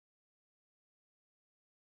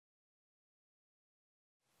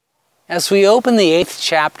As we open the 8th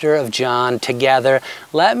chapter of John together,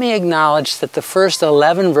 let me acknowledge that the first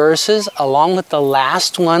 11 verses, along with the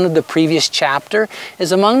last one of the previous chapter,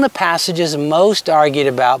 is among the passages most argued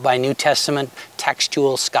about by New Testament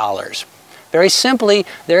textual scholars. Very simply,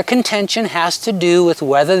 their contention has to do with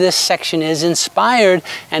whether this section is inspired,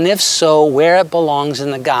 and if so, where it belongs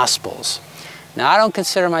in the Gospels. Now, I don't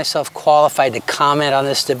consider myself qualified to comment on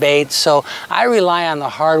this debate, so I rely on the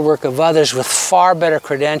hard work of others with far better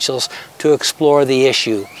credentials to explore the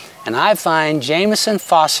issue. And I find Jameison,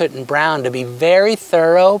 Fausset, and Brown to be very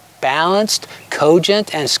thorough, balanced,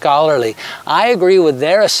 cogent, and scholarly. I agree with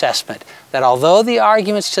their assessment that although the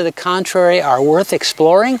arguments to the contrary are worth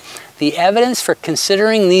exploring, the evidence for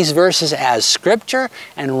considering these verses as scripture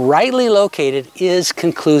and rightly located is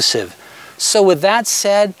conclusive. So with that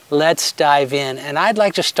said, let's dive in, and I'd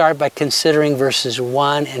like to start by considering verses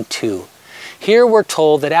 1 and 2. Here we're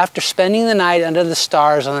told that after spending the night under the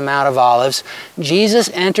stars on the Mount of Olives, Jesus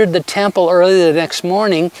entered the temple early the next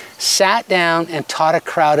morning, sat down, and taught a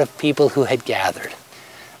crowd of people who had gathered.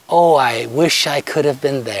 Oh, I wish I could have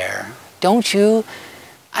been there. Don't you?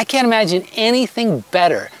 I can't imagine anything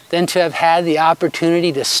better than to have had the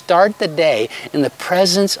opportunity to start the day in the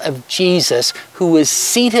presence of Jesus, who was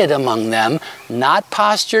seated among them, not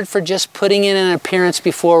postured for just putting in an appearance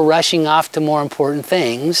before rushing off to more important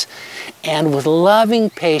things, and with loving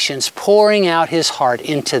patience pouring out his heart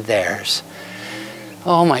into theirs.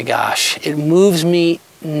 Oh my gosh, it moves me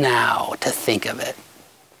now to think of it.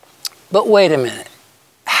 But wait a minute.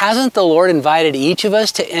 Hasn't the Lord invited each of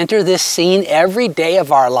us to enter this scene every day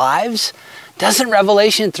of our lives? Doesn't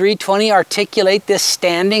Revelation 3:20 articulate this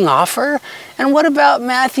standing offer? And what about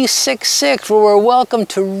Matthew 6:6, where we're welcome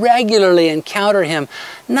to regularly encounter him,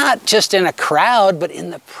 not just in a crowd, but in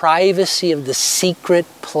the privacy of the secret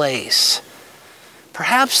place?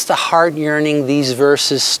 Perhaps the heart yearning these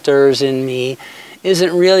verses stirs in me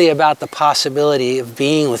isn't really about the possibility of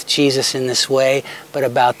being with Jesus in this way, but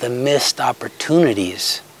about the missed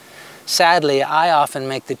opportunities. Sadly, I often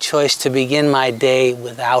make the choice to begin my day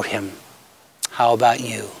without him. How about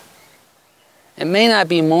you? It may not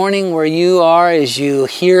be morning where you are as you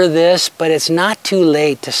hear this, but it's not too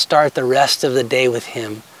late to start the rest of the day with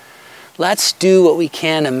him. Let's do what we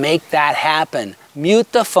can to make that happen.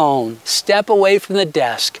 Mute the phone, step away from the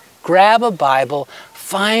desk, grab a Bible,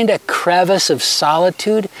 find a crevice of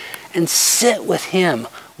solitude, and sit with him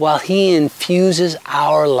while he infuses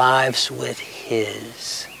our lives with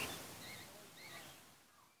his.